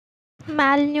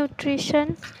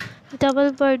Malnutrition,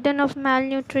 double burden of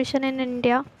malnutrition in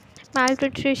India.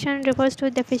 Malnutrition refers to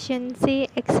deficiency,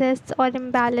 excess, or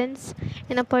imbalance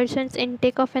in a person's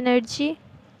intake of energy.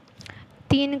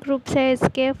 तीन groups है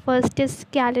इसके. First is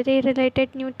calorie related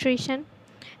nutrition,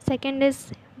 second is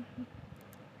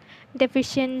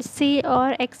deficiency or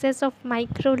excess of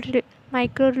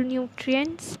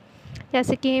micronutrients.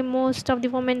 जैसे कि most of the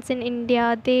women in India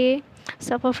they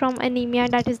suffer from anemia,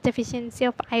 that is deficiency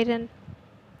of iron.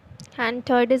 And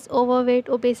third is overweight,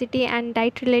 obesity and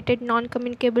diet related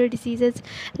non-communicable diseases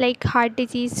like heart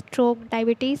disease, stroke,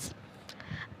 diabetes.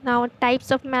 Now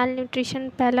types of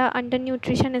malnutrition. पहला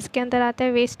undernutrition, इसके अंदर आता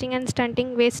है wasting and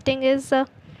stunting. Wasting is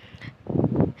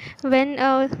when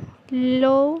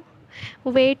low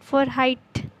weight for height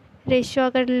ratio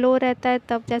अगर लो रहता है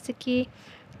तब, जैसे कि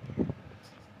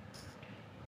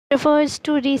refers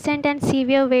to recent and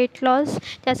severe weight loss,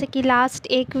 जैसे कि लास्ट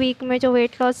एक वीक में जो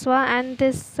वेट लॉस हुआ. And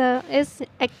this is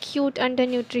acute under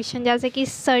nutrition, जैसे कि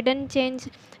sudden change,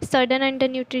 sudden under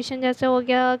nutrition जैसे हो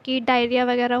गया कि डायरिया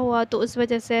वगैरह हुआ तो उस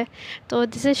वजह से. तो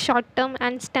this is short term.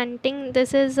 And stunting,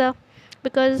 this is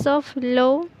because of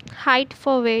low height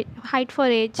for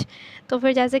as. तो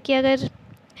फिर जैसे कि अगर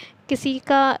किसी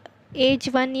का एज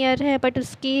 1 ईयर है बट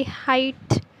उसकी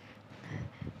हाइट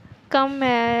कम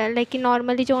है, लाइक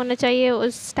नॉर्मली जो होना चाहिए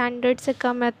उस स्टैंडर्ड से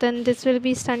कम है, तो this will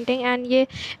be stunting. And ये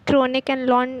क्रोनिक एंड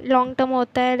लॉन्ग टर्म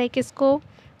होता है, लाइक इसको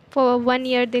फॉर 1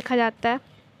 ईयर देखा जाता है.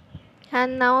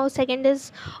 And now second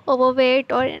is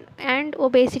overweight और and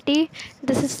obesity.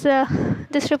 This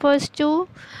refers to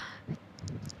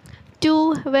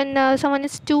when someone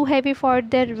is too heavy for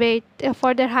their weight,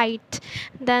 for their height.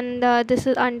 Then this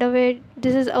is underweight,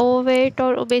 this is overweight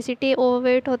और obesity.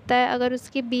 overweight होता है अगर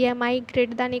उसकी BMI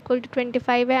greater than equal to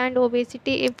 25 है, and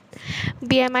obesity if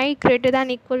BMI greater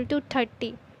than equal to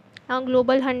 30. Now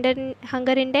global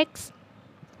hunger index.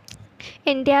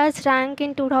 India's rank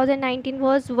in 2019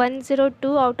 was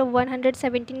 102 out of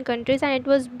 117 countries, and it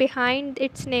was behind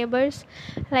its neighbors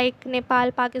like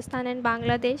Nepal, Pakistan and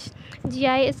Bangladesh.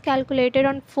 GI is calculated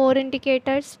on 4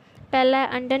 indicators. Pehla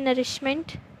है undernourishment,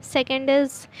 second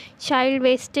is child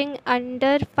wasting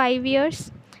under 5 years,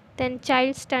 then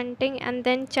child stunting, and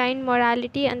then child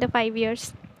mortality under 5 years.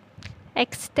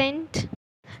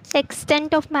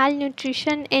 Extent of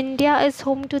malnutrition. India is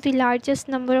home to the largest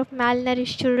number of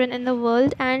malnourished children in the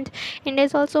world, and India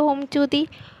is also home to the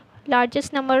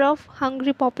largest number of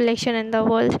hungry population in the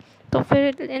world. तो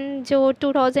फिर इन जो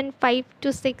 2005 to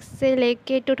 6 से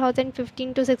लेके 2015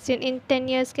 to 16, in 10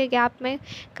 years के gap में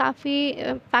काफ़ी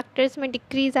factors में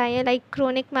decrease आई है. लाइक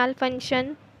क्रोनिक मैल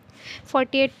फंक्शन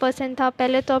 48% था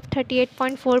पहले, तो अब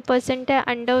 38.4% है.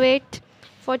 अंडरवेट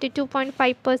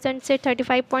 42.5% से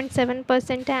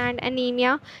 35.7% है. एंड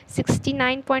एनीमिया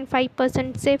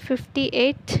 69.5% से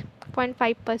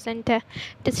 58.5% है.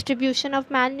 Distribution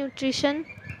of malnutrition.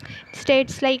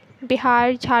 States like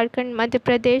Bihar, Jharkhand, Madhya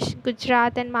Pradesh,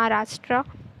 Gujarat and Maharashtra.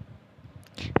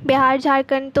 Bihar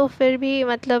Jharkhand तो फिर भी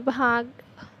मतलब हाँ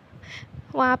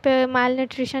वहाँ पे मैल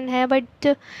न्यूट्रिशन है,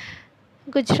 but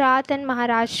Gujarat and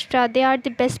Maharashtra, they are the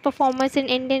best performers in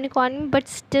Indian economy, but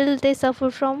still they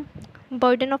suffer from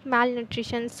burden of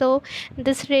malnutrition. So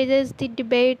this raises the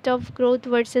debate of growth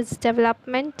versus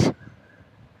development.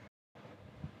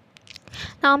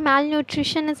 Now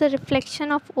malnutrition is a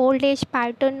reflection of old age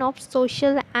pattern of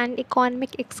social and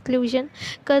economic exclusion,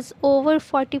 because over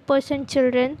 40%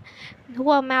 children who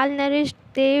are malnourished,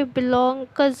 they belong,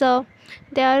 because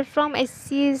they are from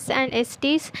SCs and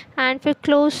STs, and for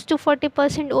close to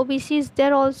 40% OBCs, they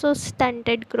are also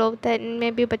stunted growth है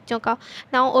इनमें भी बच्चों का.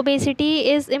 Now obesity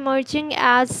is emerging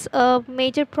as a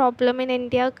major problem in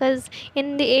India, because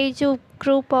in the age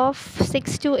group of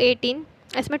 6 to 18,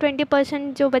 इसमें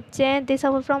 20% जो बच्चे हैं दे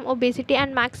suffer from obesity,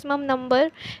 and maximum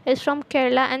number is from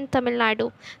Kerala and Tamil Nadu.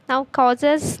 Now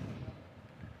causes.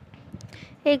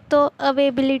 एक तो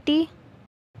अवेबिलिटी.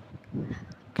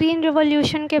 ग्रीन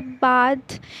रिवॉल्यूशन के बाद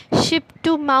ship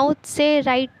to mouth से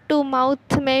right to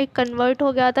mouth में कन्वर्ट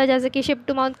हो गया था, जैसे कि ship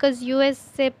to mouth, because US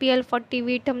से PL40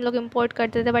 वीट हम लोग इंपोर्ट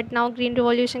करते थे, बट नाउ ग्रीन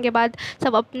रिवॉल्यूशन के बाद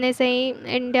सब अपने से ही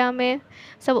इंडिया में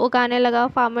सब उगाने लगा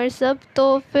फार्मर्स सब.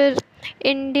 तो फिर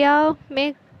इंडिया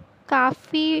में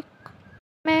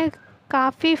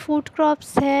काफ़ी फूड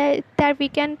क्रॉप्स है that we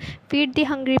can feed the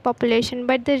hungry population,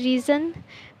 but the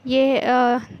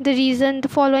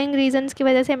following reasons की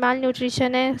वजह से माल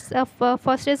न्यूट्रिशन है.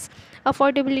 First is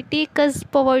affordability, because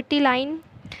poverty line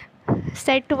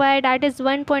set हुआ है डैट इज़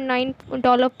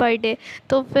 $1.9 पर डे.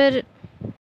 तो फिर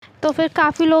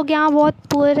काफ़ी लोग यहाँ बहुत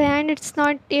पुअर हैं, and it's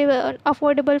not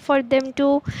affordable for them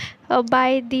to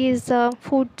buy these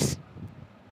foods.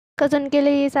 Because उनके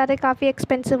लिए ये सारे काफ़ी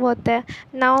एक्सपेंसिव होते हैं।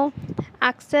 नाउ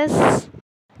एक्सेस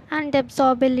एंड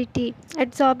एब्जॉर्बेबिलिटी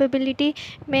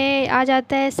में आ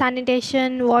जाता है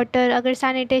सैनिटेशन वाटर। अगर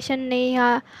सैनिटेशन नहीं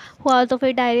हुआ तो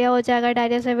फिर डायरिया हो जाएगा,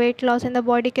 डायरिया से weight loss in the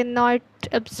body can not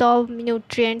absorb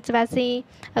nutrients. वैसे ही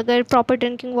अगर प्रॉपर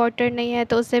ड्रिंकिंग वाटर नहीं है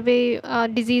तो उससे भी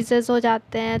डिजीज़ हो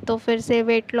जाते हैं, तो फिर से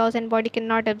weight loss and body can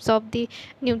not absorb the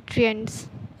nutrients.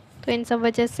 तो इन सब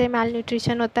वजह से माल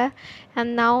न्यूट्रिशन होता है।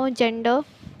 एंड नाउ जेंडर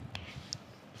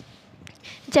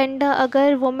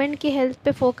अगर वुमेन की हेल्थ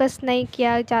पे फोकस नहीं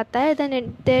किया जाता है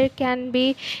then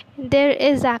there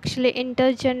is actually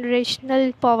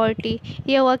intergenerational poverty.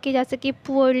 ये हुआ कि जैसे कि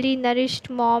पुअरली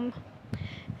नरिश्ड मॉम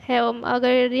है,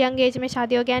 अगर यंग एज में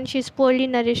शादी हो गया and she is poorly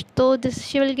nourished, तो this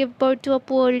she will give birth to a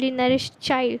poorly nourished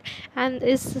child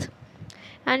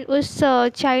and उस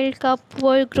चाइल्ड का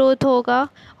पुअर ग्रोथ होगा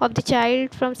of the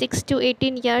child from 6 to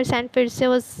 18 years. And फिर से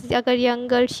उस अगर young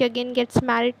girl she again gets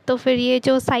married, तो फिर ये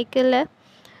जो साइकिल है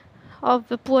of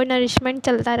poor nourishment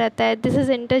चलता रहता है। This is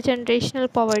intergenerational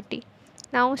poverty.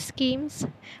 Now schemes,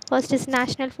 first is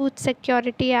National Food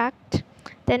Security Act,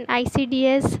 then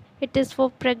ICDS, it is for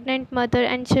pregnant mother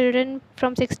and children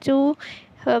from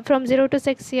 0 to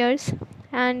 6 years,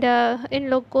 and इन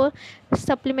लोग को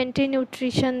supplementary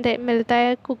nutrition मिलता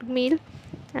है, cooked meal,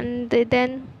 and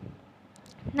then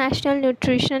national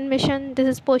nutrition mission, this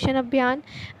is Poshan Abhiyan,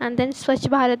 and then Swachh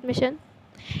Bharat mission.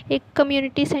 एक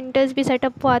community centres भी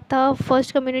set up हुआ था।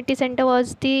 First community centre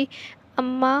was the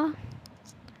Amma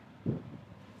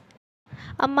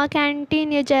Amma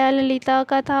canteen, ये जयललिता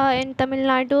का था in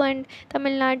Tamil Nadu. And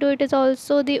Tamil Nadu it is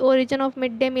also the origin of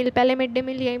mid day meal. पहले mid day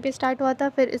मील यहीं पे स्टार्ट हुआ था,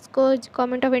 फिर इसको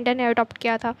गवर्नमेंट ऑफ इंडिया ने अडॉप्ट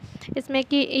किया था। इसमें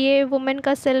कि ये वुमेन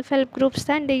का सेल्फ हेल्प ग्रुप्स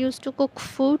था and they used to cook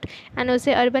food and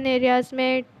उसे अर्बन एरियाज़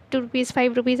में 2 रुपीज़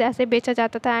 5 रुपीज़ ऐसे बेचा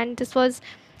जाता था। And this was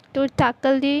to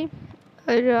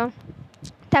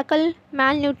tackle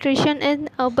malnutrition in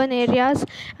urban areas,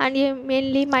 and ये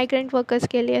मेनली माइग्रेंट वर्कर्स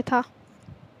के लिए था।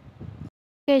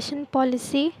 Education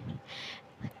policy,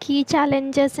 key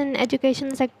challenges in education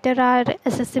sector are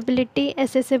accessibility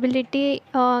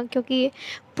क्योंकि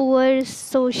poor,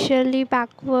 socially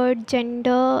backward,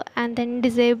 gender and then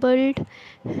disabled,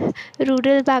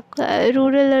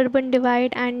 rural urban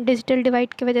divide and digital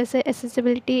divide की वजह से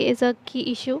accessibility is a key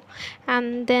issue.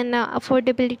 And then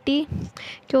affordability,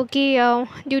 क्योंकि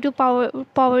due to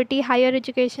poverty higher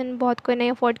education बहुत कोई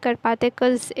नहीं afford कर पाते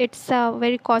because it's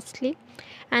very costly.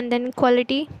 and then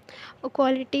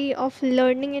quality of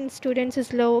learning in students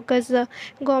is low because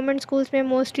government schools में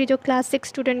मोस्टली जो class 6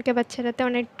 student के बच्चे रहते हैं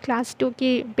उन्हें क्लास 2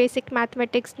 की basic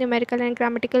mathematics, numerical and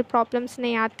grammatical problems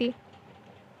नहीं आती।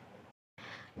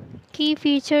 की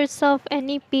फीचर्स ऑफ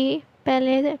NEP,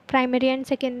 पहले प्राइमरी एंड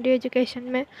सेकेंडरी एजुकेशन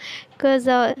में बिकॉज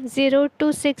 0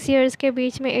 to 6 ईयर्स के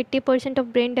बीच में 80% ऑफ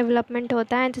ब्रेन डेवलपमेंट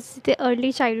होता है and this is the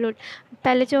early childhood.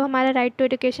 पहले जो हमारा राइट टू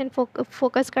एजुकेशन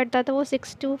फोकस करता था वो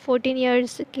 6 to 14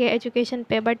 ईयर्स के एजुकेशन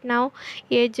पे, बट नाउ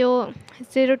ये जो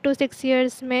 0 to 6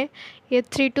 ईयर्स में ये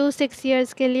 3 to 6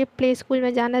 ईयर्स के लिए प्ले स्कूल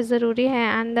में जाना ज़रूरी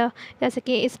है। एंड जैसे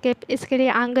कि इसके लिए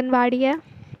आंगनबाड़ी है।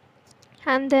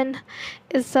 And then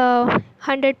is a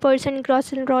 100% gross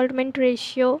enrollment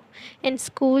ratio in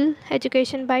school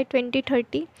education by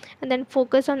 2030, and then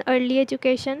focus on early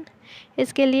education।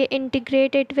 इसके लिए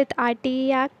integrate it with RTE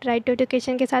Act, right to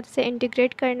education के साथ से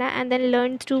integrate करना, and then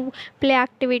learn through play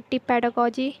activity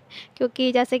pedagogy,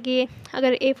 क्योंकि जैसे कि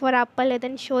अगर A for apple है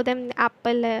then show them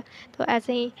apple है, तो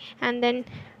ऐसे ही। and then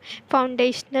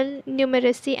foundational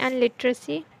numeracy and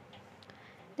literacy,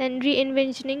 then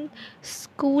re-envisioning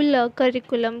school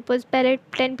curriculum. पहले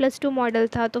 10+2 मॉडल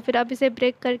था, तो फिर अब इसे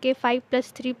ब्रेक करके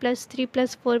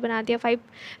 5+3+3+4 बना दिया। 5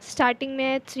 स्टार्टिंग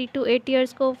में 3 to 8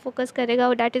 ईयर्स को फोकस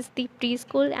करेगा, that is the pre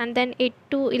school, and then 8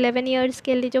 to 11 years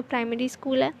के लिए जो प्राइमरी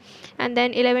स्कूल है, एंड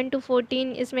देन 11 to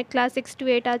 14 इसमें क्लास 6 to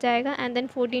 8 आ जाएगा, and then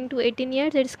 14 to 18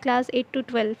 years it's class 8 to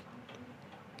 12।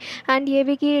 And ये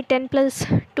भी कि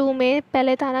 10+2 में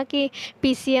पहले था ना कि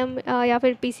PCM या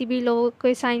फिर PCB लो,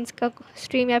 कोई साइंस का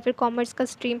स्ट्रीम या फिर कॉमर्स का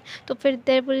स्ट्रीम, तो फिर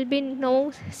there will be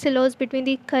no silos between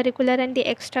the curricular and the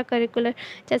extra curricular.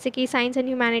 जैसे कि साइंस एंड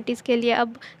ह्यूमैनिटीज़ के लिए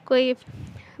अब कोई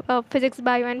physics,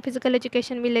 bio and physical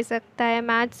education भी ले सकता है,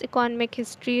 मैथ्स, इकोनॉमिक,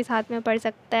 हिस्ट्री साथ में पढ़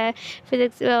सकता है,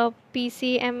 फिज़िक्स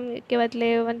PCM के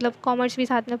बदले मतलब कॉमर्स भी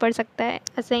साथ में पढ़ सकता है,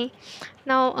 ऐसे ही।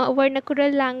 Now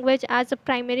vernacular language as a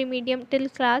primary medium till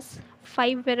class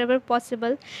 5 wherever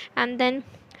possible, and then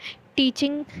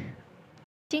teaching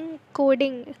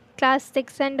coding class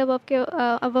 6 and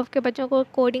above के बच्चों को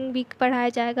कोडिंग भी पढ़ाया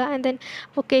जाएगा। And then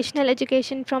vocational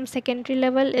education from secondary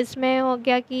level, इसमें हो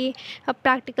गया कि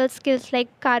practical skills like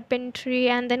carpentry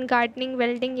and then gardening,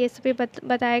 welding, ये सभी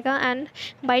बताएगा। एंड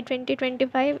बाय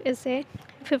 2025 इसे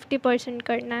 50%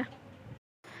 करना है।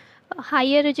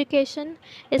 हायर एजुकेशन,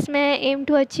 इसमें aim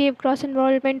to achieve gross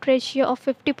enrolment ratio of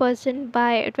 50%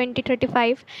 by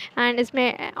 2035 and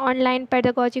इसमें ऑनलाइन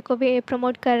पेडागोजी को भी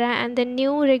प्रमोट कर रहा है। And the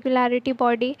new regularity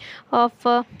body of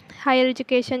higher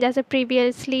education, जैसे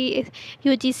प्रीवियसली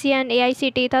यूजीसी एंड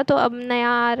एआईसीटी था, तो अब नया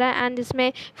आ रहा है। एंड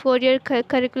इसमें 4 year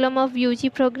curriculum of UG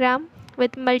programme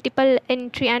with multiple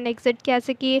entry and exit,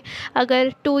 कैसे कि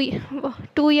अगर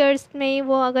 2 ईयर्स में ही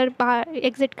वो अगर बाहर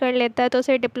एग्ज़िट कर लेता है तो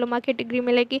उसे डिप्लोमा की डिग्री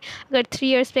मिलेगी। अगर 3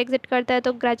 ईयर्स पे एग्ज़िट करता है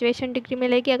तो ग्रेजुएशन डिग्री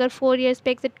मिलेगी। अगर 4 ईयर्स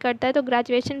पे एग्ज़िट करता है तो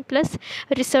ग्रेजुएशन प्लस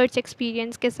रिसर्च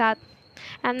एक्सपीरियंस के साथ।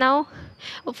 And now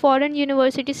foreign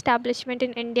university establishment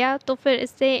in India, तो फिर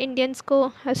इससे इंडियंस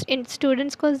को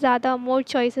स्टूडेंट्स को ज़्यादा मोर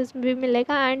चॉइसेस भी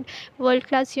मिलेगा एंड वर्ल्ड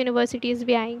क्लास यूनिवर्सिटीज़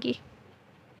भी आएंगी।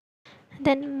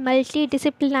 देन मल्टी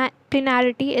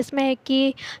डिसिप्लिनैरिटी, इसमें है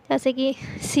कि जैसे कि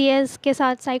सीएस के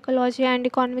साथ साइकोलॉजी एंड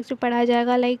इकोनॉमिक्स भी पढ़ाया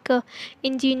जाएगा। लाइक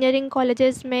इंजीनियरिंग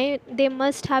कॉलेजेस में they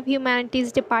must have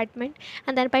humanities department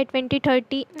and then by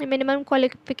 2030 minimum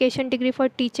qualification degree for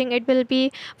teaching it will be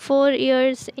 4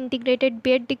 years integrated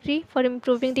BEd degree for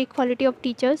improving the quality of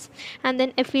teachers. And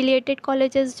then affiliated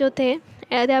colleges जो थे,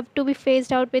 they have to be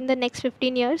phased out in the next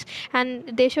 15 years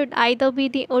and they should either be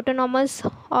the autonomous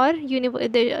or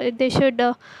they should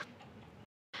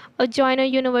join a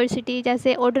university.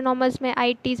 जैसे autonomous में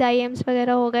IITs IIMs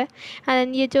वगैरह हो गए।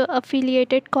 And ये जो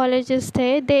affiliated colleges थे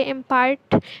they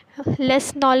impart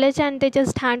less knowledge and they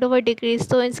just hand over degrees,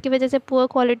 तो इसकी वजह से पुअर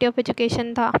क्वालिटी ऑफ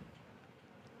एजुकेशन था।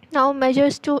 Now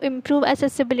measures to improve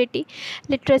accessibility,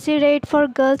 literacy rate for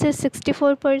girls is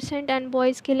 64% and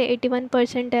boys के लिए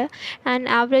 81% है and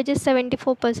average is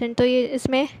 74%। तो ये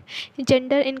इसमें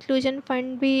gender inclusion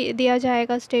fund भी दिया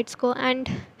जाएगा states को।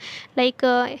 and like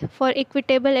for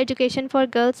equitable education for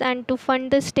girls and to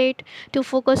fund the state to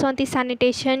focus on the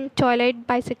sanitation, toilet,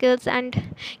 bicycles and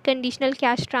conditional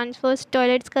cash transfers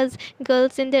toilets, because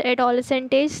girls in their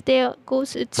adolescent age they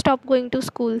stop going to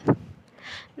school।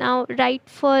 Now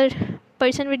right for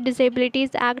person with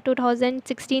disabilities act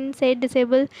 2016 से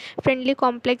disable friendly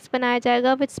complex बनाया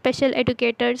जाएगा with special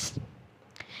educators.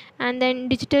 And then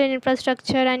digital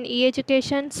infrastructure and E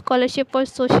education, scholarship for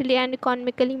socially and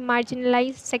economically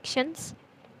marginalise sections,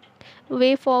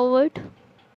 way forward.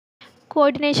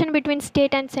 Coordination between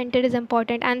state and centre is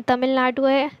important and Tamil Nadu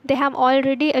है they have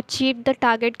already achieve the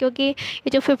target, क्योंकि ये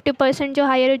जो 50% जो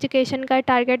higher education का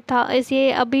target था इस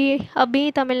ये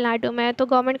अभी तमिलनाडु में है। तो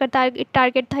गवर्नमेंट का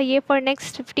टारगेट था ये फॉर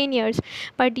नेक्स्ट 15 ईयर्स,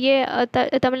 बट ये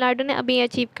तमिलनाडु ने अभी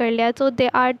अचीव कर लिया। सो they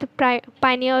are the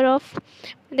Pioneer of,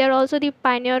 they are also the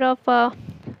Pioneer of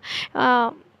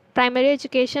primary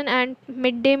education and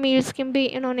mid day meal scheme भी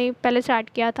इन्होंने पहले स्टार्ट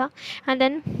किया था। एंड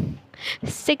देन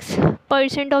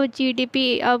 6% ऑफ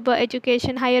जीडीपी अब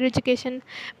एजुकेशन हायर एजुकेशन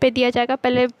पे दिया जाएगा।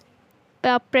 पहले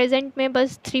प्रेजेंट में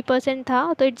बस 3%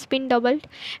 था, तो it's been doubled.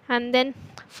 And then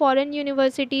foreign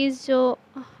universities जो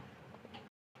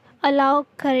अलाउ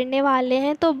करने वाले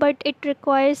हैं, तो but it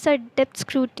requires a depth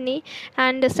scrutiny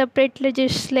and separate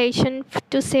legislation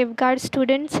to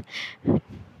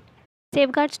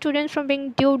safeguard students from being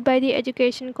duped by the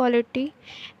education quality,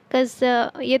 because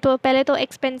ये तो पहले तो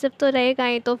एक्सपेंसिव तो रहेगा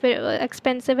ही, तो फिर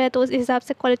एक्सपेंसिव है तो उस हिसाब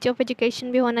से क्वालिटी ऑफ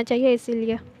एजुकेशन भी होना चाहिए,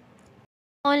 इसीलिए।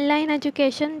 ऑनलाइन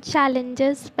एजुकेशन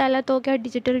चैलेंजेस, पहला तो हो गया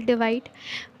digital divide,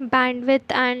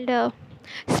 bandwidth and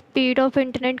speed of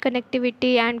internet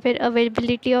connectivity and फिर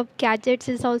availability of gadgets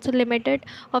is also limited.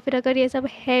 और फिर अगर ये सब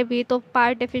है भी तो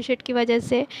पावर डेफिशिट की वजह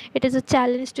से it is a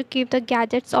challenge to keep the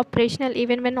gadgets operational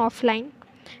even when offline.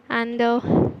 And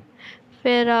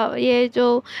फिर ये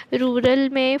जो रूरल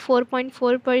में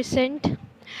 4.4%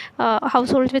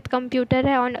 हाउस होल्ड विथ कंप्यूटर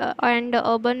है एंड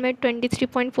अर्बन में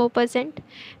 23.4%।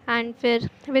 एंड फिर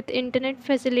विथ इंटरनेट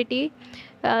फैसिलिटी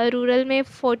रूरल में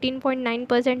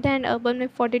 14.9% है एंड अर्बन में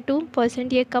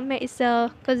 42%। ये कम है इस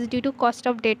cause due to cost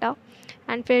of data.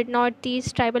 And फिर north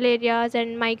east tribal areas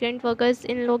and migrant workers,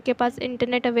 इन लोग के पास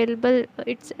internet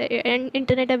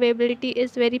availability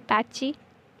is very patchy.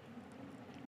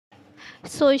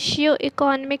 Socio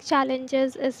economic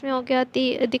challenges, इसमें हो गया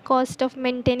the cost of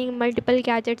maintaining multiple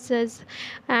gadgets,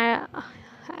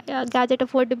 gadget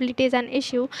affordability is an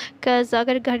issue, because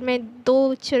अगर घर में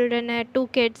 2 चिल्ड्रन है 2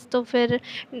 किड्स, तो फिर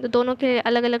दोनों के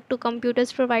अलग अलग 2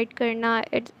 कंप्यूटर्स प्रोवाइड करना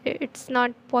it's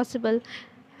not possible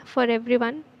for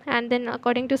everyone. And then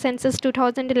according to census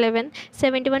 2011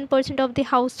 71% of the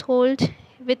household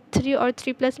with 3 और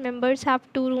 3+ मेम्बर्स हैव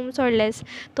 2 रूम्स और लेस।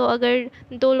 तो अगर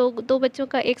 2 बच्चों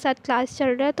का एक साथ क्लास चल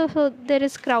रहा है तो there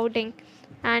is crowding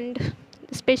and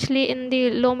specially in the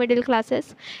low middle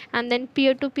classes. And then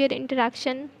peer to peer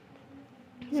interaction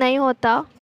नहीं होता।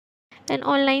 एंड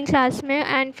ऑनलाइन क्लास में,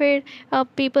 एंड फिर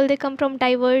people they come from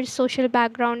diverse social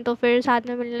background, तो फिर साथ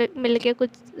में मिल के कुछ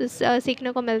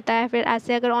सीखने को मिलता है। फिर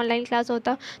ऐसे अगर ऑनलाइन क्लास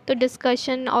होता तो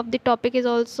discussion of the topic is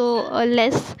also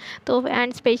less. तो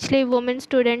and specially women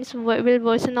students will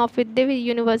version of with the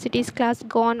universities class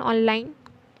gone online.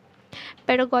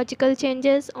 Pedagogical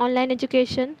changes, online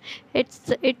education,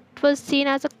 it was seen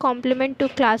as a complement to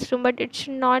classroom, but it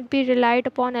should not be relied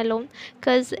upon alone,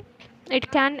 because it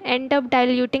can end up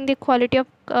diluting the quality of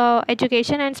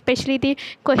education, and especially the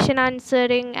question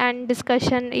answering and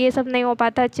discussion, ये सब नहीं हो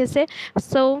पाता अच्छे से।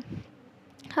 So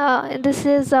this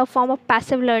is a form of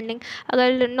passive learning.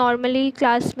 अगर normally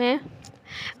class में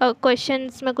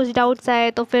questions में कुछ डाउट्स आए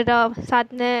तो फिर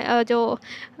साथ में जो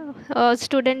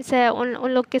स्टूडेंट्स हैं उन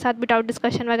लोग के साथ भी डाउट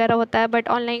डिस्कशन वगैरह होता है, बट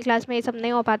ऑनलाइन क्लास में ये सब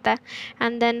नहीं हो पाता है।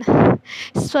 एंड देन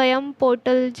स्वयं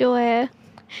पोर्टल जो है,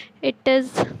 इट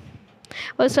इज़,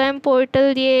 और स्वयं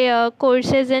पोर्टल ये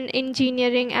courses in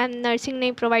engineering and nursing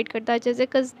नहीं प्रोवाइड करता, जैसे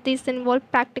because this involve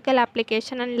practical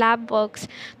application and lab works.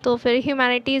 तो फिर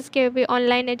ह्यूमैनिटीज़ के भी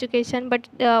online education, but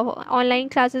online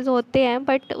classes होते हैं,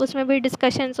 बट उसमें भी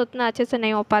डिस्कशंस उतना अच्छे से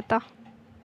नहीं हो पाता।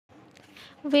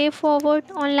 Way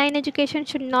forward, online education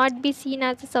should not be seen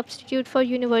as a substitute for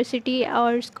university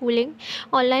or schooling.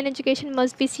 Online education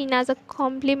must be seen as a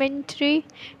complementary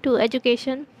to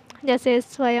education, जैसे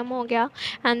स्वयं हो गया,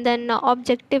 and then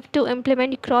objective to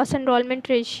implement cross enrollment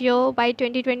ratio by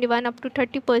 2021 up to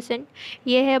 30%,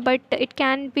 ये है, but it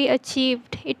can be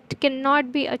achieved, it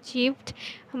cannot be achieved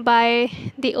by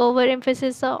the over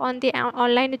emphasis on the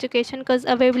online education, because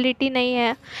availability नहीं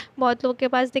है बहुत लोगों के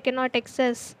पास, they can not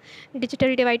access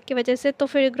digital divide की वजह से। तो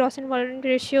फिर ग्रॉस इन्वॉल्वमेंट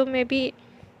रेशियो में भी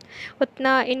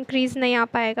उतना इंक्रीज़ नहीं आ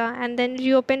पाएगा। And then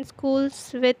reopen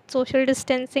schools with social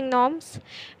distancing norms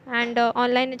and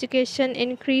online education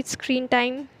increase screen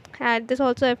time, and this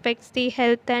also affects the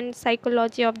health and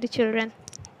psychology of the children.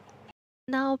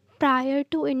 Now, prior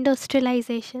to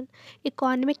industrialization,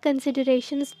 economic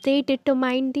considerations they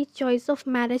determined the choice of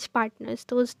marriage partners.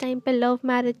 तो उस time पे love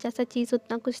marriage जैसा चीज़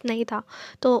उतना कुछ नहीं था।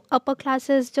 तो upper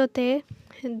classes जो थे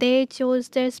दे चोज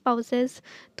देयर स्पाउसेस।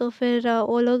 तो फिर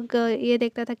वो लोग ये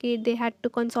देखता था कि they had to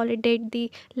consolidate the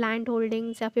land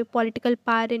holdings, या फिर पॉलिटिकल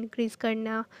पावर इंक्रीज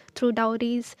करना थ्रू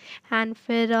डाउरीज, एंड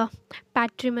फिर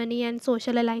patrimony and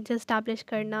social alliance establish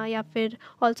करना, या फिर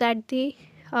also at the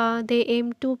they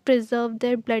aim to preserve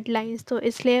their blood lines. तो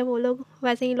इसलिए वो लोग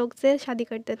वैसे ही लोग से शादी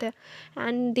करते थे।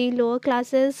 And the lower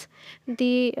classes,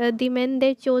 the men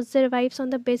they chose their wives on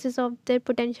the basis of their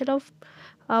potential of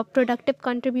productive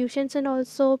contributions and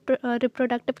also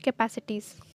reproductive capacities.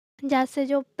 जैसे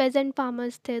जो पेजेंट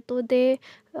फार्मर्स थे तो दे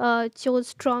चोज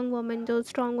स्ट्रॉन्ग वुमेन, जो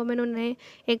स्ट्रॉन्ग वुमेन उन्हें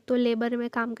एक तो labour में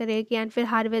काम करेगी, एंड फिर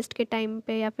हार्वेस्ट के टाइम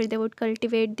पे, या फिर they would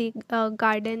cultivate the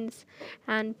gardens,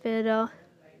 and फिर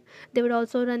they would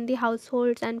also run the house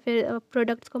holds, and फिर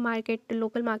प्रोडक्ट्स को मार्केट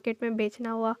लोकल मार्केट में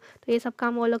बेचना हुआ, तो ये सब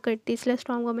काम वो लोग करती, इसलिए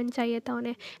स्ट्रॉन्ग वुमेन चाहिए था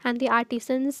उन्हें। And the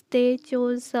artisans they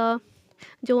chose,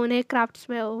 जो उन्हें क्राफ्ट्स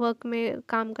में वर्क में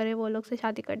काम करे वो लोग से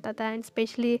शादी करता था। एंड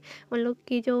स्पेशली उन लोग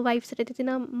की जो वाइफ्स रहती थी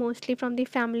ना, mostly from the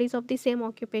families of the same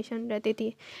occupation रहती थी।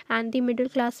 And the middle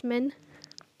class man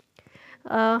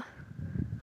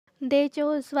they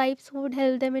chose wives would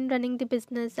help them in running the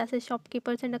business, जैसे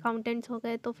शॉपकीपर्स एंड अकाउंटेंट्स हो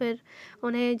गए, तो फिर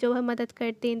उन्हें जो है मदद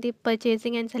करती in the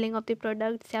purchasing and selling of the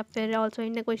products, या फिर also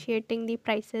in negotiating the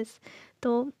prices.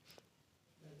 तो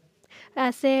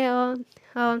ऐसे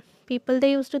people they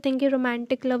used to think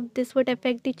romantic love this would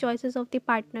affect the choices of the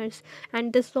partners,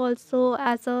 and this also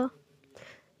as a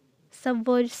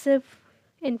subversive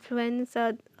influence,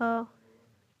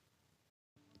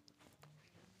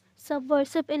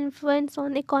 subversive influence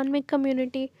on economic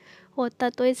community होता।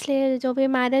 तो इसलिए जो भी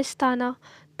marriage था ना,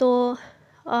 तो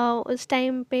उस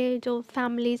टाइम पे जो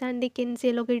फैमिलीज एंड द किन्स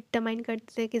ये लोग डिटरमाइन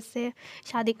करते थे किससे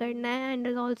शादी करना है।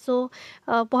 एंड ऑल्सो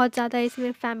बहुत ज़्यादा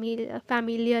इसमें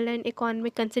फैमिलियल एंड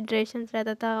इकोनॉमिक कंसिड्रेशंस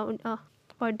रहता था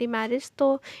फॉर द मैरिज।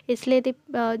 तो इसलिए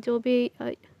जो भी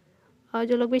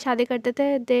जो लोग भी शादी करते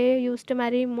थे they use to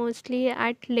marry mostly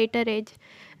at later age,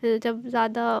 जब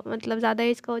ज़्यादा मतलब ज़्यादा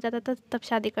एज का हो जाता था तब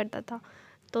शादी करता था।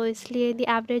 तो इसलिए द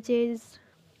एवरेज एज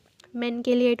मेन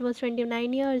के लिए it was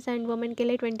 29 years and women के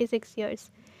लिए 26 ईयर्स।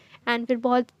 एंड फिर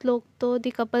बहुत लोग तो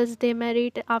the couples they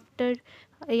married after,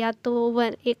 या तो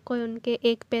एक कोई उनके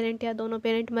एक पेरेंट या दोनों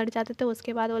पेरेंट मर जाते थे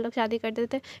उसके बाद वो लोग शादी करते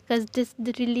थे, because this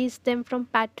release them from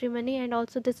patrimony and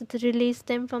also this release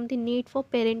them from the need for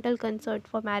parental consent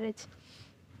for marriage.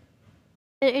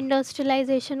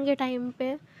 Industrialization के टाइम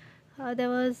पे देयर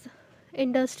वाज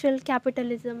इंडस्ट्रियल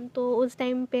कैपिटलिज्म। तो उस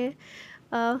टाइम पे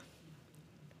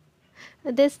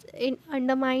दिस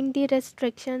अंडरमाइन द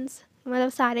रेस्ट्रिक्शंस मतलब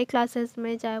सारे क्लासेस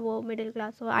में, चाहे वो मिडिल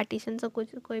क्लास हो, आर्टिशंस हो,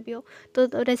 कुछ कोई भी हो, तो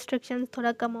रेस्ट्रिक्शंस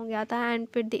थोड़ा कम हो गया था। एंड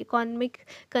फिर द इकोनॉमिक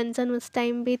कंसर्न उस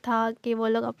टाइम भी था कि वो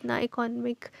लोग अपना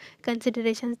इकोनॉमिक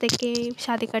कंसिडरेशंस देख के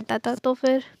शादी करता था। तो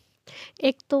फिर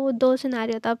एक तो दो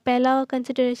सिनेरियो था। पहला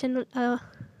कंसिडरेशन,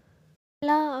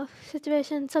 पहला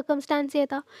सिचुएशन सर्कमस्टांस ये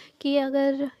था कि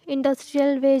अगर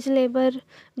इंडस्ट्रियल वेज लेबर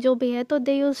जो भी है, तो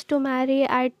दे used to marry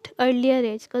eight earlier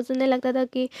as, because उन्हें लगता था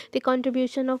कि the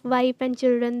contribution of wife and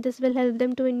children, this will help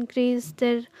them to increase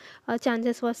their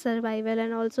chances for survival,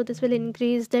 and also this will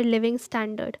increase their living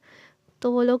standard.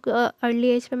 तो वो लोग early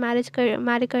as पे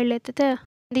Mary कर लेते थे।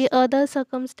 दी अदर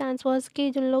सर्कमस्टांस वॉज कि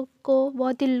जिन लोग को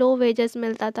बहुत ही लो वेजेस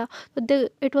मिलता था, तो दे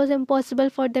it was impossible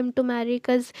for them to marry,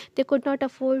 because they could not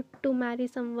afford to marry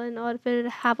someone और फिर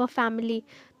हैव अ फैमिली।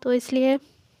 तो इसलिए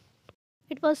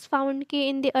इट वॉज फाउंड कि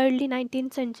in the early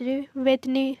 19th century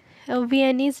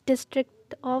वियनीज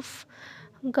district of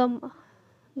gum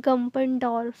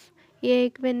गम्पनडॉर्फ, ये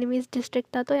एक वियनीज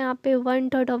डिस्ट्रिक्ट था। तो यहाँ पे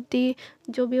 1/3 ऑफ दी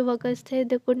जो भी वर्कर्स थे,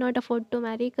 they could not afford to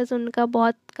marry, because उनका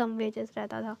बहुत कम वेजेस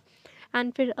रहता था।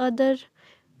 एंड फिर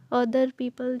अदर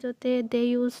पीपल जो थे, they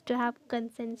use to have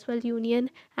consensual union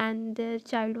and their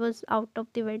child was out of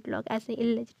the wedlock, ऐसे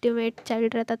इलेजिटिमेट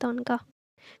चाइल्ड रहता था उनका।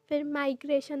 फिर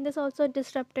migration, this also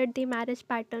disrupted the marriage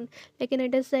pattern, लेकिन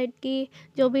इट इज़ सेड कि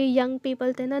जो भी यंग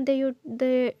पीपल थे ना,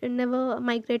 they never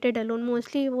migrated alone,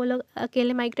 mostly वो लोग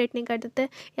अकेले माइग्रेट नहीं करते थे,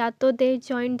 या तो दे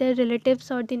जॉइन देयर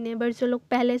रिलेटिव्स और द नेबर्स, जो लोग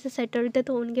पहले से सेटल्ड थे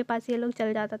तो उनके पास ये लोग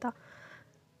चल जाता था।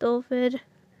 तो फिर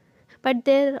बट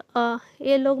देर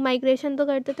ये लोग माइग्रेशन तो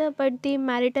करते थे, but the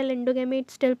marital endogamy it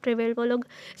still prevail, वो लोग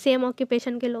सेम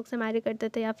ऑक्यूपेशन के लोग से मैरी करते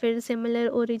थे या फिर सिमिलर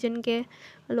ओरिजिन के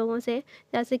लोगों से।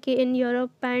 जैसे कि in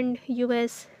Europe and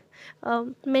US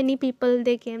many people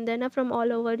they came there ना फ्रॉम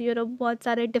ऑल ओवर यूरोप, बहुत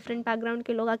सारे डिफरेंट बैकग्राउंड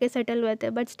के लोग आके सेटल हुए थे,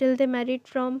 but still they married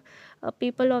from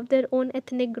people of their own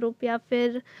ethnic group या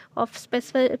फिर of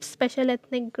special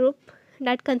ethnic group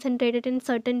that concentrated in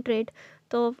certain trade.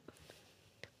 तो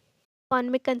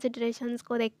इकोनॉमिक कंसिडरेशंस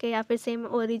को देख के या फिर सेम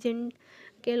ओरिजिन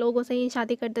के लोगों से ही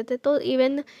शादी करते थे। तो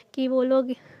इवन कि वो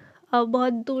लोग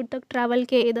बहुत दूर तक ट्रैवल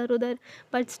किए इधर उधर,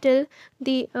 but still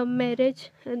the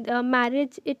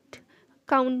marriage it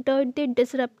countered the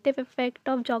disruptive effect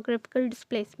of geographical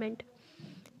displacement.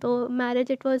 तो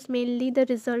marriage it was mainly the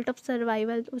result of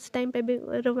survival, उस टाइम पे भी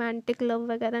रोमांटिक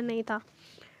लव वगैरह नहीं था।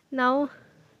 Now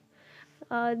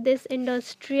this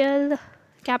industrial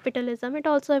capitalism, it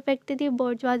also affected the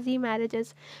bourgeoisie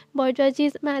marriages. Bourgeoisie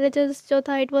marriages जो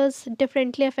था, it was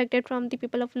differently affected from the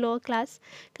people of lower class,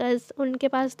 because उनके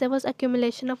पास there was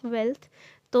accumulation of wealth,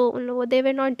 तो उन लोगों they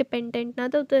were not dependent ना,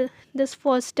 तो this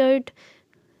fostered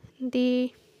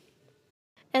the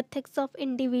ethics of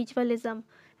individualism,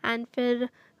 and फिर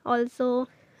also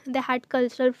they had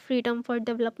cultural freedom for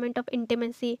development of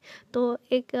intimacy। तो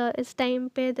एक इस टाइम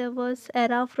पे there was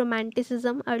era of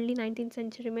romanticism early 19th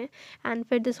century में, and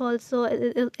फिर this also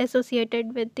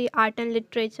associated with the art and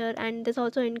literature, and this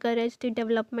also encouraged the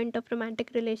development of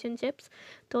romantic relationships।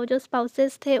 तो जो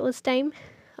spouses थे उस टाइम,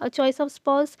 choice of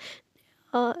spouse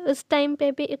उस time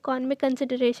पे भी economic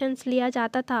considerations लिया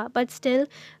जाता था, but still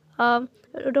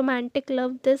romantic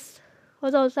love, this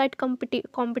was also at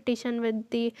competition with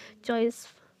the choice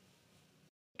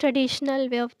traditional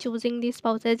way of choosing the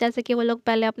spouses. जैसे कि वो लोग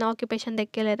पहले अपना ऑक्यूपेशन देख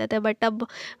के लेते थे, बट अब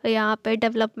यहाँ पे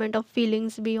डेवलपमेंट ऑफ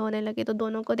फीलिंग्स भी होने लगे, तो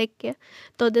दोनों को देख के।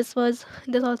 तो this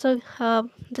also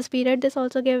this period this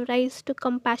also give rise to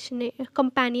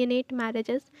companionate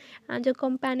marriages. And जो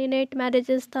कंपेनियनेट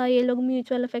मैरिजेस था, ये लोग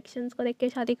म्यूचुअल अफेक्शंस को देख के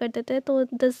शादी करते थे।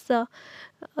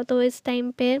 तो इस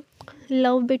टाइम पे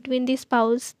love between the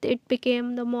spouse it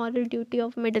became the moral duty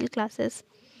of middle classes.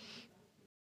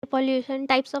 Pollution,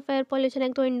 types of air pollution,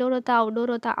 एक तो इंडोर होता है, आउटडोर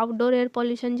होता है। आउटडोर एयर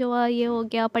पॉल्यूशन जो है, ये हो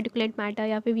गया पर्टिकुलेट मैटर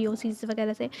या फिर वीओसीज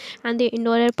वगैरह से। And the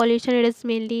indoor air pollution it is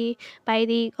mainly by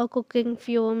the cooking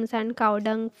fumes and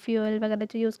cowdung fuel वगैरह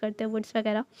जो यूज़ करते हैं, वुड्स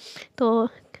वगैरह। तो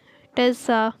इट इज़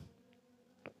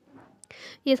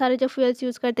ये सारे जो फ्यूल्स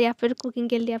यूज़ करते हैं या फिर कुकिंग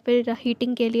के लिए या फिर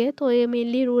हीटिंग के लिए, तो ये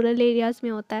मेनली रूरल एरियाज़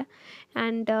में होता है।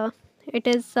 And it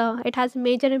has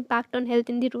major impact on health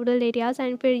in the rural areas.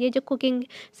 And फिर ये जो कुकिंग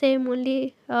से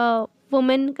ओनली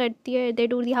वुमेन करती है, they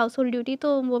do the household duty,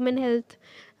 तो women health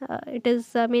it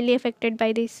is mainly affected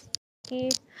by this. कि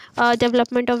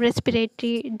development of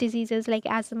respiratory disease like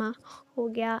asthma हो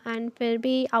गया। एंड फिर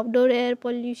भी आउटडोर एयर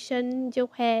पोल्यूशन जो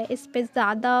है, इस पे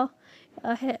ज़्यादा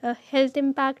हेल्थ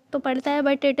इम्पैक्ट तो पड़ता है,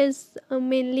 but it is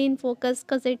mainly in focus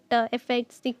because it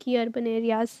affects the key urban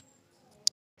areas.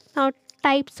 Now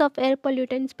types of air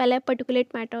pollutants, पहले पर्टिकुलेट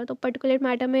मैटर। तो पर्टिकुलेट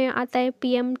मैटर में आता है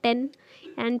PM10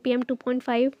 एंड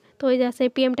PM2.5। तो जैसे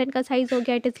PM10 का साइज़ हो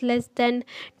गया, it is less than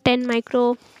 10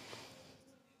 micro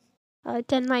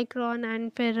 10 micron and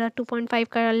फिर 2.5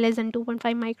 का लेस देन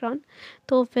 2.5 माइक्रॉन।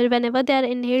 तो फिर whenever they are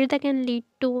inhaled that can lead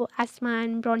to asthma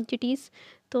and bronchitis.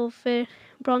 तो फिर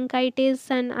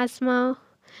ब्रोंकाइटिस एंड एस्मा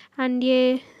एंड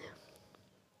ये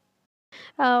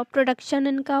प्रोडक्शन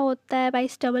इनका होता है बाय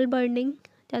स्टबल बर्निंग,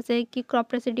 जैसे कि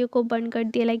क्रॉप रेसिड्यू को बर्न कर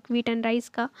दिया लाइक वीट एंड राइस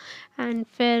का। एंड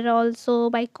फिर also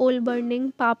by coal burning,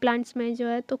 power plants में जो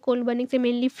है तो कोल बर्निंग से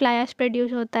मेनली फ्लाई ऐश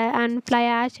प्रोड्यूस होता है। And fly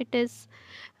ash it is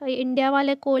India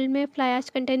वाले कोल में फ्लाई ऐश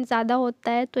कंटेंट ज़्यादा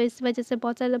होता है, तो इस वजह से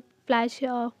बहुत ज़्यादा फ्लैश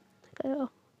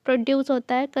प्रोड्यूस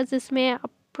होता है, बिकॉज इसमें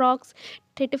approx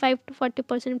 35 to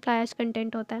 40% fly ash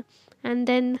content होता है। And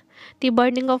then the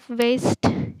burning of waste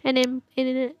and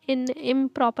in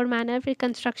improper manner, फिर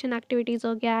कंस्ट्रक्शन एक्टिविटीज़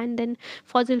हो गया। And then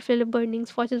fossil fuel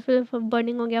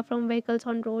burning हो गया from vehicles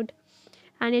on road.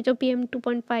 And ये जो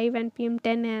PM2.5 एंड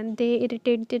PM10 है, they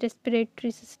irritate the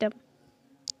respiratory system.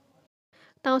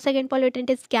 Now second pollutant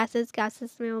is gases.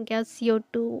 Gases में हो गया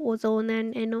CO2, ओजोन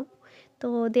एंड NO।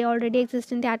 तो they already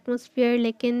exist in the atmosphere,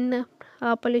 लेकिन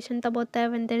पोल्यूशन तब होता है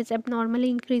when there is abnormally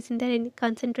increase in their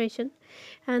concentration.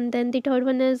 And then the third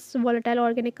one is volatile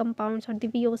organic compounds और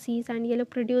the VOCs, and ये लोग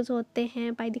produce होते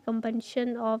हैं by the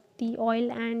combustion of the oil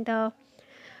and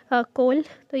coal.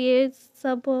 तो ये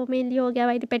सब मेनली हो गया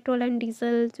by the petrol and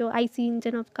diesel, जो IC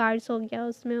इंजन ऑफ कार्स हो गया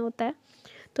उसमें होता है।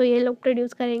 तो ये लोग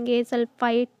प्रोड्यूस करेंगे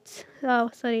sulphides,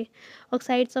 sorry,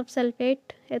 oxides of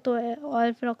sulphate, ये तो है,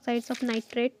 और फिर oxides of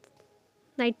nitrate,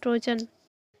 nitrogen,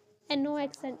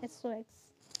 NOx and SOx।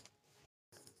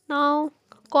 Now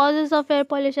causes of air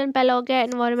pollution, पहला हो गया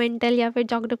एनवायरमेंटल या फिर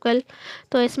जोग्राफिकल।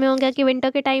 तो इसमें हो गया कि विंटर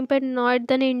के टाइम पर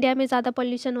नॉर्दर्न इंडिया में ज़्यादा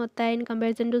पोल्यूशन होता है in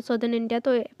comparison to southern India.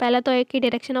 तो पहला तो एक ही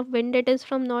direction of wind, it is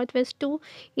from north west to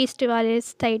east वाले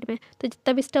साइड में। तो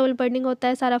जितना भी स्टबल बर्निंग होता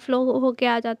है सारा फ्लो होके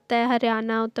आ जाता है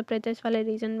हरियाणा उत्तर प्रदेश वाले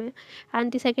रीजन में।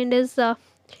 And the second is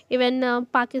even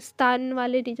Pakistan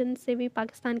वाले रीजन से भी,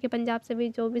 पाकिस्तान के पंजाब से भी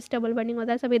जो भी स्टबल बर्निंग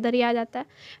होता है सब इधर ही आ जाता है।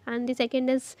 And the second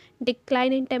is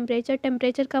decline in temperature.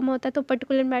 Temperature कम होता है तो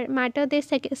particular matter they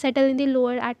settle in the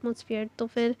lower atmosphere. तो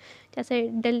फिर जैसे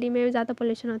दिल्ली में ज़्यादा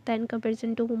पोल्यूशन होता है in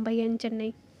comparison to Mumbai and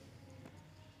Chennai.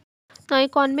 तो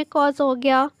इकोनॉमिक कॉज हो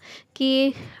गया कि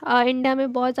इंडिया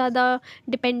में बहुत ज़्यादा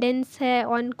डिपेंडेंस है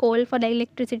on coal for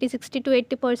electricity. 60 to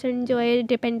 80% जो है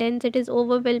dependence, it is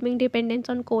overwhelming dependence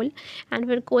on coal. And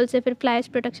फिर कोल से फिर फ्लैश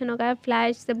प्रोडक्शन हो गया,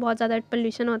 फ्लैश से बहुत ज़्यादा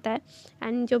पोल्यूशन होता है।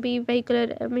 एंड जो भी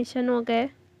व्हीकुलर एमिशन हो गए,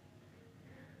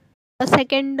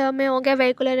 सेकेंड में हो गया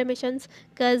vehicular emissions,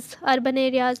 because urban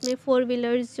areas में 4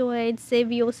 व्हीलर्स जो है इससे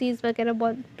VOCs वगैरह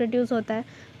बहुत प्रोड्यूस होता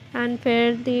है। एंड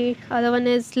फिर the other one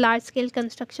is large scale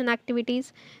construction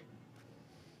activities.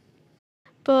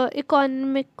 तो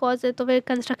इकोनॉमिक कॉज है तो फिर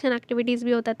कंस्ट्रक्शन एक्टिविटीज़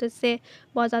भी होता है, तो इससे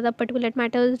बहुत ज़्यादा पर्टिकुलेट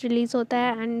मैटर्स रिलीज़ होता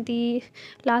है। And the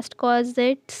last cause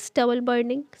it stubble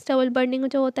burning. Stubble burning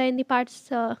जो होता है इन दी पार्ट्स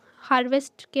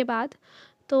हार्वेस्ट के बाद,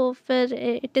 तो फिर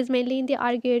it is mainly in the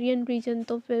आर्गेरियन reason,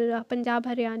 तो फिर पंजाब,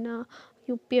 हरियाणा,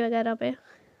 UP वगैरह पे।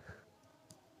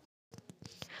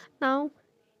 नाउ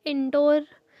इंडोर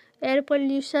एयर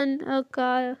पोल्यूशन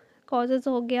का कॉजेज़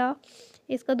हो गया,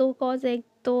 इसका 2 कॉज है, एक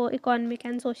तो इकोनॉमिक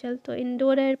एंड सोशल। तो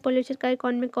इंडोर एयर पोल्यूशन का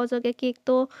इकोनॉमिक कॉज हो गया कि एक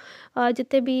तो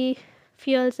जितने भी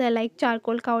फ्यूल्स है like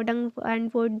charcoal, कावडंग and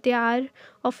would, they are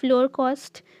of lower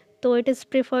cost, तो it is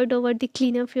preferred over the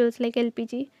cleaner fuels like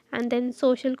LPG। And then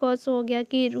social cause हो गया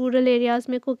कि रूरल एरियाज़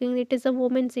में cooking it is a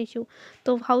women's issue,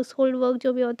 तो household work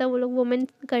जो भी होता है वो लोग वुमेन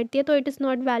करती है, तो it is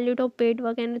not valued of paid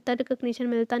work and इतना रिकग्निशन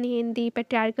मिलता नहीं है इन दी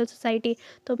पेट्रियार्कल सोसाइटी।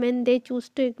 तो man they choose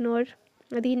to ignore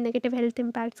the negative health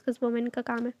impacts because women का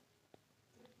काम है।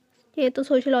 ये तो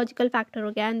सोशोलॉजिकल फैक्टर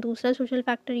हो गया। एंड दूसरा सोशल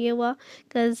फैक्टर ये हुआ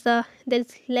because there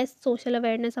is less social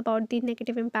awareness about the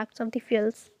negative impacts of the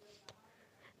fuels.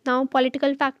 Now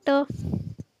political factor,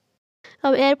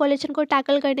 अब एयर पोल्यूशन को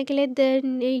टैकल करने के लिए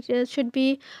there should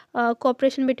be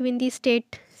cooperation between the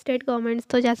state governments.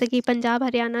 तो जैसे कि पंजाब,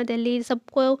 हरियाणा, दिल्ली,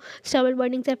 सबको स्टबल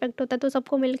बर्निंग से इफेक्ट होता है, तो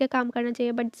सबको मिलकर काम करना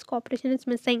चाहिए, but this cooperation is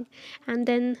missing. And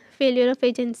then failure of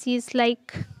agencies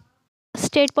like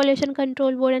state pollution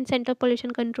control board and central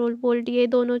pollution control board, ये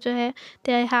दोनों जो है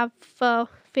they have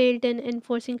failed in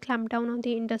enforcing clamp down on the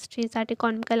industries at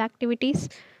economical activities.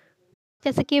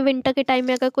 जैसे कि winter के time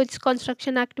में अगर कुछ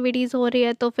कंस्ट्रक्शन एक्टिविटीज़ हो रही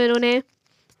है तो फिर उन्हें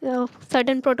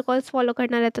सर्टेन प्रोटोकॉल्स फॉलो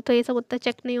करना रहता है, तो ये सब उतना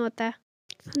चेक नहीं होता है।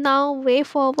 नाउ वे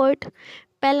फॉरवर्ड,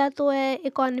 पहला तो है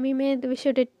इकोनॉमी में we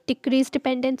should decrease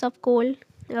dependence of coal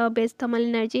based thermal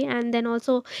energy and then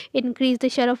also increase the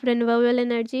share of renewable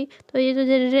energy. तो ये जो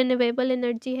रिन्यूएबल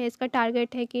एनर्जी है इसका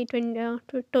टारगेट है कि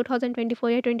 2024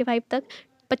 या 25 तक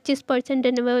 25%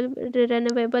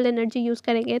 रिन्यूएबल एनर्जी यूज़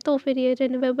करेंगे। तो फिर ये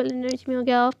रिन्यूएबल एनर्जी में हो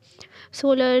गया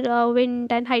solar,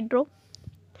 wind and hydro.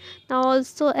 now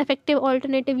also effective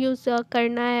alternative use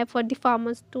करना है for the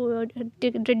farmers to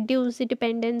reduce the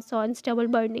dependence on stubble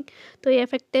burning. तो ये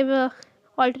effective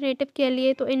alternative के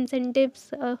लिए तो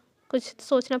incentives कुछ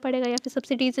सोचना पड़ेगा या फिर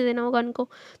सब्सिडीज देना होगा उनको.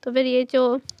 तो फिर ये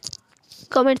जो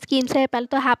गवर्नमेंट स्कीम्स है, पहले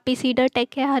तो हैप्पी सीडर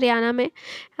टेक है हरियाणा में,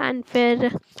 एंड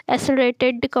फिर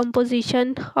एसोलेटेड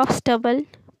decomposition of stubble,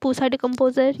 Pusa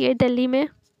decomposer ये दिल्ली में.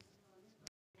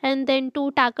 And then to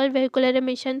tackle vehicular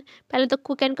emission, पहले तो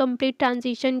quick and complete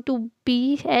transition to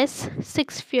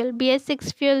BS6 fuel.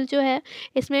 BS6 fuel जो है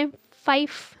इसमें 5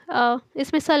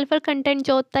 इसमें सल्फ़र कंटेंट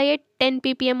जो होता है ये 10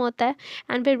 ppm होता है.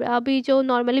 एंड फिर अभी जो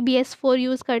नॉर्मली BS4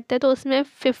 यूज़ करते हैं तो उसमें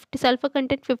 50 सल्फ़र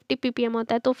कंटेंट 50 ppm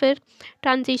होता है. तो फिर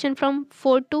ट्रांजिशन फ्रॉम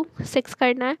 4 to 6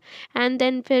 करना है. एंड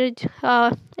देन फिर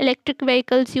इलेक्ट्रिक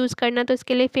व्हीकल्स यूज़ करना, तो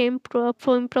इसके लिए फेम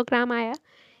प्रोग्राम आया.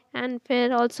 एंड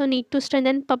फिर also need to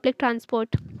strengthen public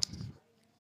transport,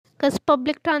 because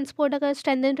public transport अगर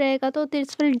स्ट्रेंथन रहेगा तो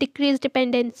this will decrease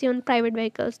dependency on private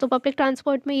vehicles. तो पब्लिक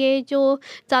ट्रांसपोर्ट में ये जो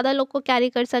ज़्यादा लोग को कैरी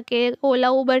कर सके, ओला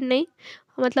उबर नहीं,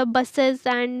 मतलब बसेस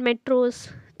एंड मेट्रोज,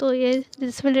 तो ये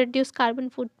this will reduce carbon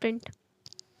footprint.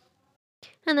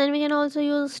 And then we can also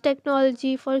use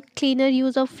technology for cleaner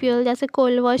use of fuel, जैसे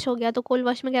कोल वॉश हो गया. तो कोल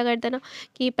वॉश में क्या करते हैं ना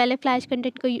कि पहले फ्लैश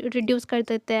कंटेंट को रिड्यूस कर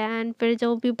देते हैं, एंड फिर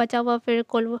जो भी बचा हुआ फिर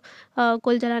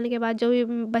कोल जलाने के बाद जो भी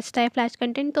बचता है फ्लैश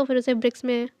कंटेंट, तो फिर उसे ब्रिक्स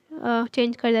में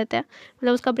चेंज कर देते हैं,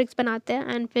 मतलब उसका ब्रिक्स बनाते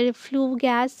हैं. एंड फिर फ्लू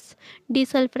गैस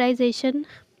डिसल्फराइजेशन,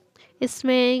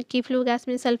 इसमें कि फ्लू गैस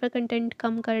में सल्फर कंटेंट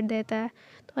कम कर देता है.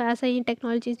 तो ऐसा ही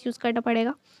टेक्नोलॉजीज यूज़ करना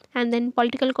पड़ेगा. एंड देन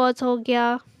पॉलिटिकल कॉज हो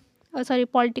गया, सॉरी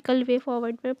पॉलिटिकल वे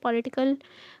फॉरवर्ड में पॉलिटिकल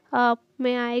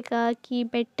में आएगा कि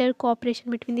better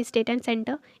cooperation between the state and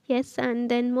centre. Yes. And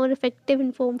then more effective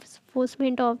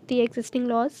enforcement of the existing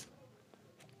laws.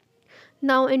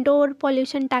 Now indoor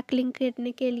pollution tackling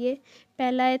करने के लिए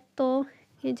पहला है तो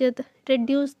ये जो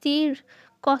reduce the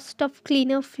cost of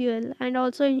cleaner fuel and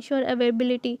also ensure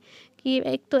availability, कि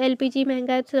एक तो LPG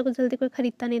महंगा है तो जल्दी कोई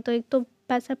ख़रीदता नहीं, तो एक तो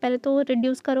पैसा पहले तो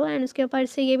रिड्यूस करो, एंड उसके ऊपर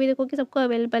से ये भी देखो कि सबको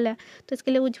अवेलेबल है, तो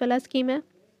इसके लिए उज्ज्वला स्कीम है.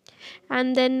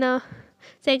 And then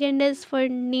second is for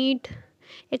need,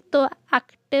 एक तो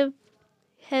एक्टिव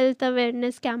हेल्थ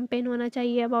अवेयरनेस कैंपेन होना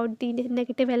चाहिए about the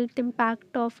negative health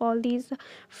impact of all these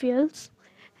fuels.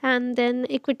 And then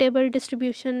equitable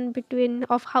distribution between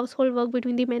of house hold work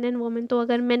between the man and women. तो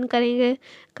अगर man करेंगे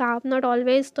काम, not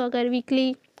always, तो अगर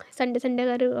वीकली संडे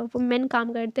अगर man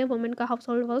काम करते हैं वुमेन का house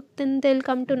hold work, then they will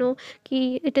come to know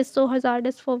कि it is so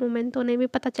hazardous for women, तो उन्हें भी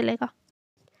पता चलेगा.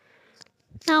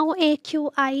 Now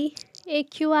AQI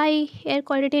air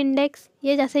quality index,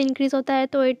 ये जैसे इंक्रीज़ होता है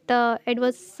तो it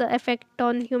adverse effect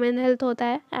on human health होता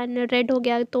है. एंड रेड हो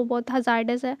गया तो बहुत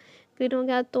हजार्डस है, ग्रीन हो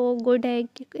गया तो गुड है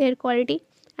एयर क्वालिटी.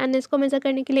 एंड इसको मेज़र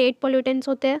करने के लिए 8 पोल्यूटेंट्स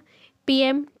होते हैं,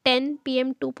 PM10,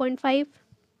 PM2.5,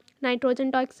 nitrogen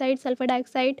dioxide, sulphur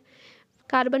dioxide,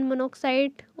 carbon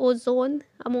monoxide, ozone,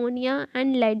 ammonia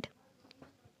and lead.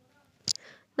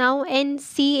 Now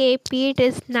NCAP, it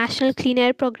is national clean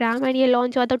air programme, and ये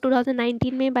लॉन्च हुआ था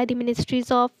 2019 में by the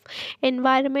ministries of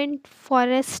environment,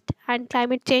 forest and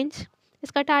climate change.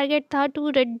 इसका target था to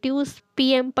reduce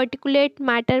PM particulate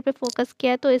matter पे focus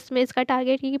किया, तो इसमें इसका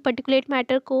टारगेट है कि पर्टिकुलेट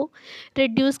मैटर को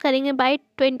रिड्यूस करेंगे बाय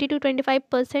 20 to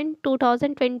 25%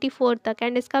 2024 तक.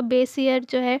 एंड इसका बेस ईयर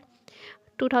जो है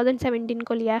 2017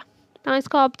 को लिया है. हाँ,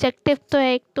 इसका ऑब्जेक्टिव तो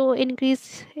है एक तो इंक्रीज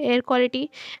एयर क्वालिटी,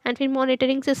 एंड फिर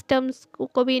मॉनिटरिंग सिस्टम्स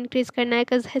को भी इंक्रीज़ करना है,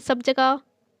 बिकॉज सब जगह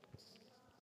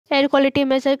एयर क्वालिटी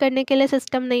मेजर करने के लिए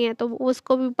सिस्टम नहीं है, तो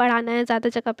उसको भी बढ़ाना है ज़्यादा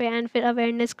जगह पे, एंड फिर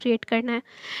अवेयरनेस क्रिएट करना है.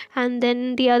 And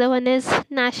then the other one is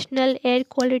national air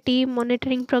quality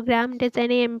monitoring programme, it is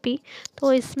NAMP.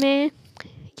 तो इसमें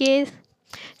ये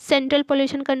सेंट्रल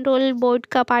पोल्यूशन कंट्रोल बोर्ड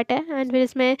का पार्ट है, एंड फिर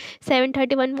इसमें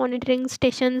 731 मॉनिटरिंग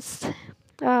स्टेशंस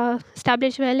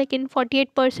स्टैब्लिश हुआ है, लेकिन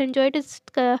 48% जो है it is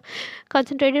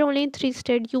concentrated only in 3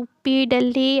 state, UP,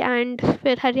 Delhi and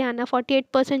फिर हरियाणा.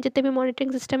 48% जितने भी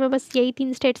मॉनिटरिंग सिस्टम है बस यही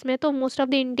 3 स्टेट्स में, तो मोस्ट ऑफ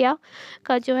द इंडिया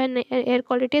का जो है air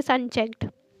quality is unchecked.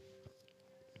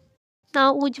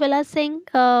 Ujjwala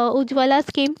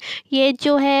scheme, ये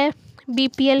जो है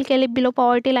BPL के लिए, बिलो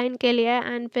पॉवर्टी लाइन के लिए,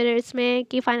 एंड फिर इसमें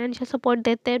कि फाइनेंशियल सपोर्ट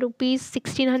देते हैं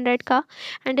 ₹1600 का.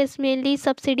 एंड इस mainly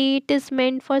subsidy, it is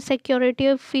meant for security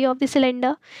of fee of the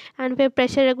cylinder, and फिर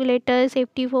pressure regulator,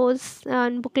 safety force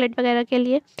and booklet वगैरह के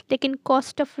लिए. लेकिन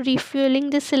cost of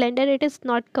refuelling this cylinder it is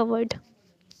not covered.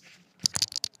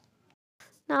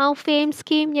 Now fame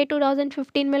scheme, ये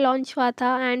 2015 में launch हुआ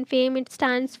था, and fame it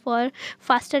stands for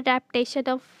faster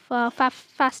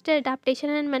adaptation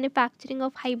and manufacturing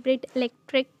of hybrid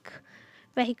electric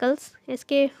vehicles.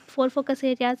 इसके 4 focus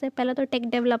areas है. पहला तो टेक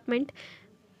डेवलपमेंट,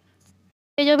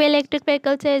 ये जो भी इलेक्ट्रिक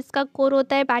व्हीकल्स है इसका कोर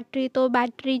होता है बैटरी। तो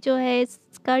बैटरी जो है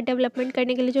इसका डेवलपमेंट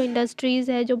करने के लिए जो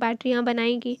इंडस्ट्रीज़ है जो बैटरियाँ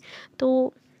बनाएंगी,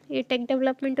 तो ये टेक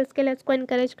डेवलपमेंट उसके लिए उसको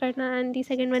इनकरेज करना। And the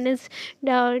second one is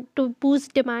to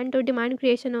boost demand, तो डिमांड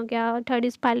क्रिएशन हो गया। Third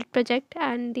is pilot project.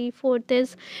 And the fourth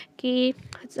is कि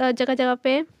जगह जगह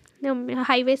पे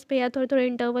हाईवेज पे या थोड़े थोड़े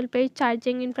इंटरवल पे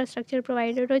चार्जिंग इंफ्रास्ट्रक्चर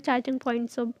प्रोवाइडेड और चार्जिंग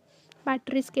पॉइंट्स हो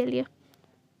बैटरीज़ के लिए।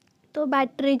 तो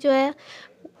बैटरी जो है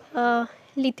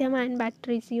लिथियम आयन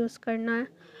बैटरीज यूज़ करना है।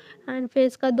 एंड फिर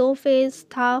इसका 2 फेज़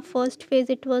था। First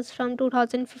phase it was from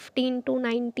 2015 to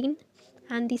 19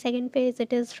 and the second phase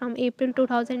it is from April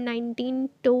 2019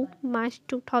 to March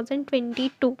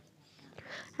 2022।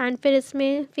 And फिर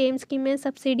इसमें फेम स्कीम में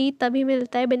सब्सिडी तभी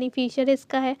मिलता है, बेनिफिशियर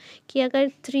इसका है कि अगर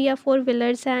 3 या 4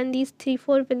 व्हीलर्स हैं and these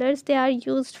 3-4 wheelers they are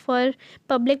used for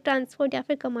public transport या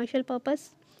फिर कमर्शियल पर्पस।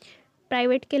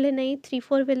 प्राइवेट के लिए नहीं,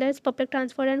 3-4 wheelers public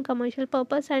transport and commercial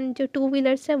purpose, and जो 2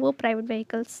 व्हीलर्स है वो प्राइवेट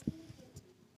व्हीकल्स।